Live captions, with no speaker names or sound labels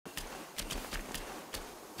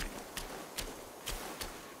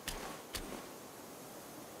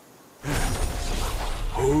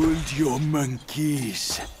Hold your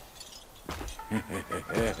monkeys.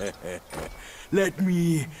 Let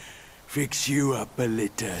me fix you up a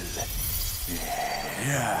little.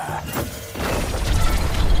 Yeah.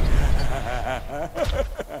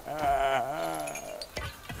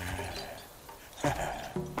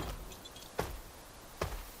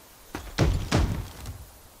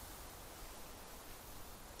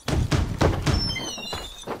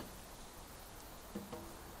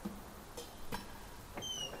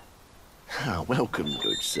 Welcome,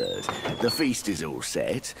 good sirs. The feast is all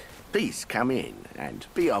set. Please come in and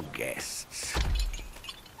be our guests.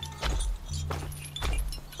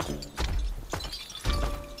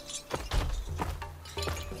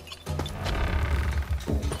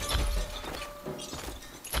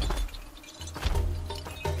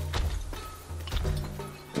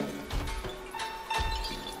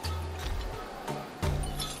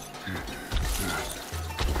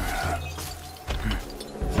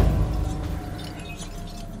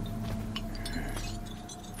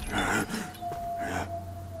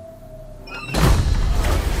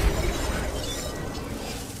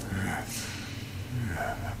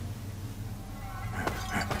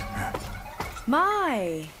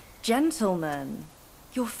 My gentlemen,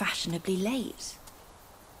 you're fashionably late.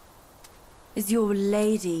 Is your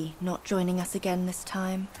lady not joining us again this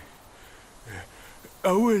time?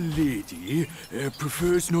 Our lady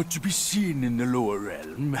prefers not to be seen in the lower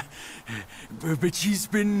realm, but she's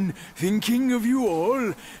been thinking of you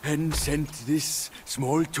all and sent this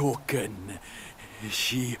small token.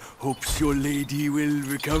 She hopes your lady will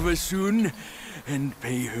recover soon and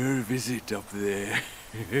pay her visit up there.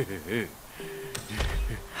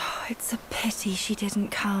 It's a pity she didn't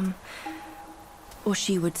come. Or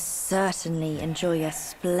she would certainly enjoy a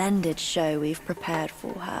splendid show we've prepared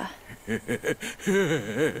for her.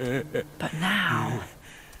 But now,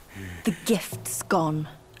 the gift's gone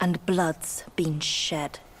and blood's been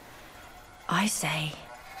shed. I say,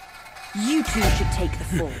 you two should take the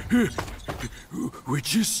fall. We're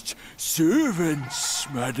just servants,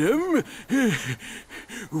 madam.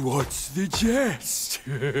 What's the jest?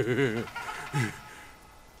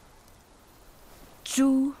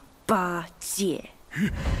 Zhu Ba Jie.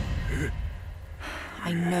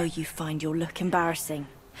 I know you find your look embarrassing,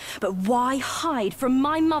 but why hide from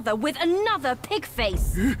my mother with another pig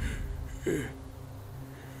face?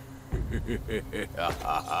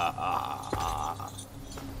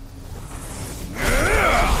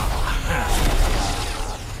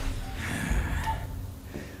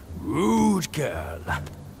 Rude girl.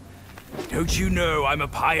 Don't you know I'm a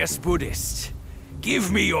pious Buddhist?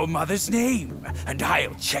 Give me your mother's name, and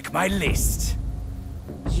I'll check my list.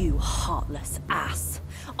 You heartless ass.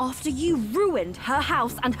 After you ruined her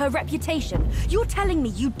house and her reputation, you're telling me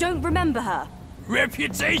you don't remember her?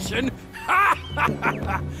 Reputation?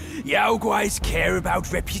 Yao Guai's care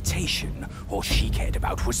about reputation. All she cared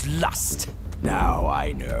about was lust. Now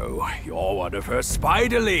I know. You're one of her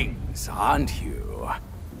spiderlings, aren't you?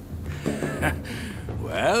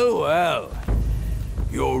 Well, well.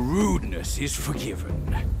 Your rudeness is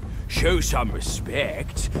forgiven. Show some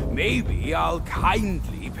respect. Maybe I'll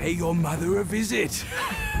kindly pay your mother a visit.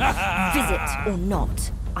 Visit or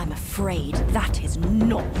not, I'm afraid that is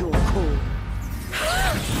not your call.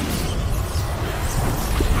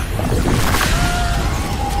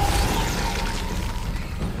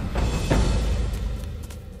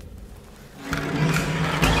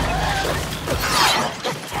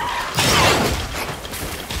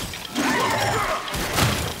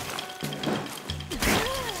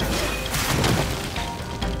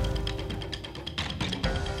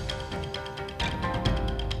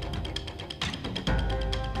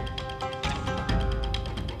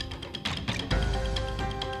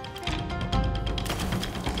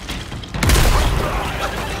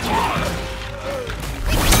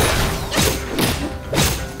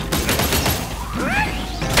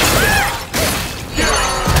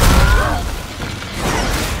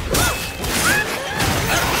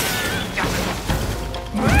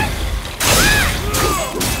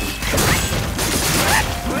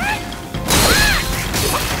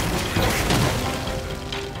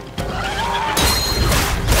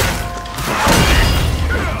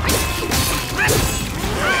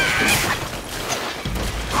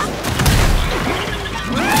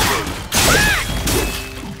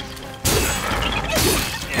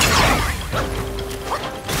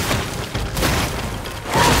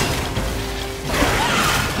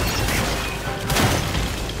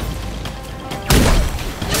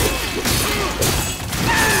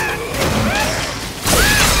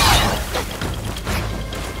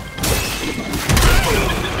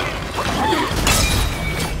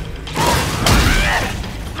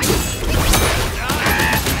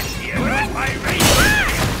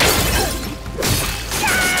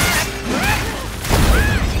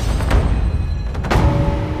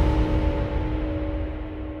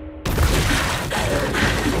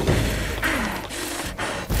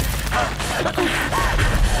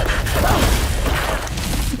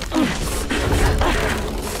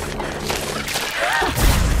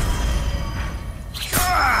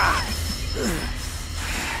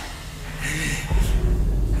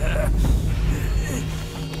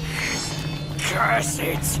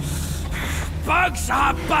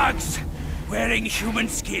 are bugs! Wearing human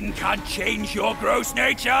skin can't change your gross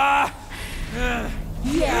nature!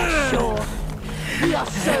 Yeah, sure. We are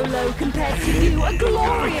so low compared to you, a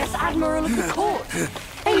glorious admiral of the court.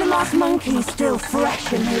 Ain't the last monkey still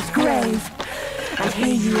fresh in his grave? And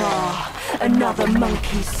here you are, another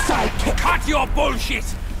monkey's sidekick. Cut your bullshit!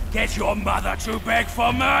 Get your mother to beg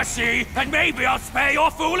for mercy, and maybe I'll spare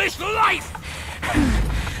your foolish life!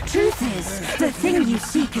 Truth is, the thing you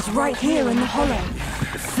seek is right here in the hollow.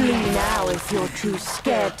 Flee now if you're too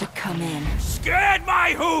scared to come in. Scared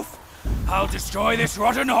my hoof! I'll destroy this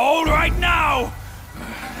rotten hole right now!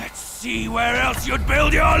 Let's see where else you'd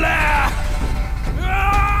build your lair!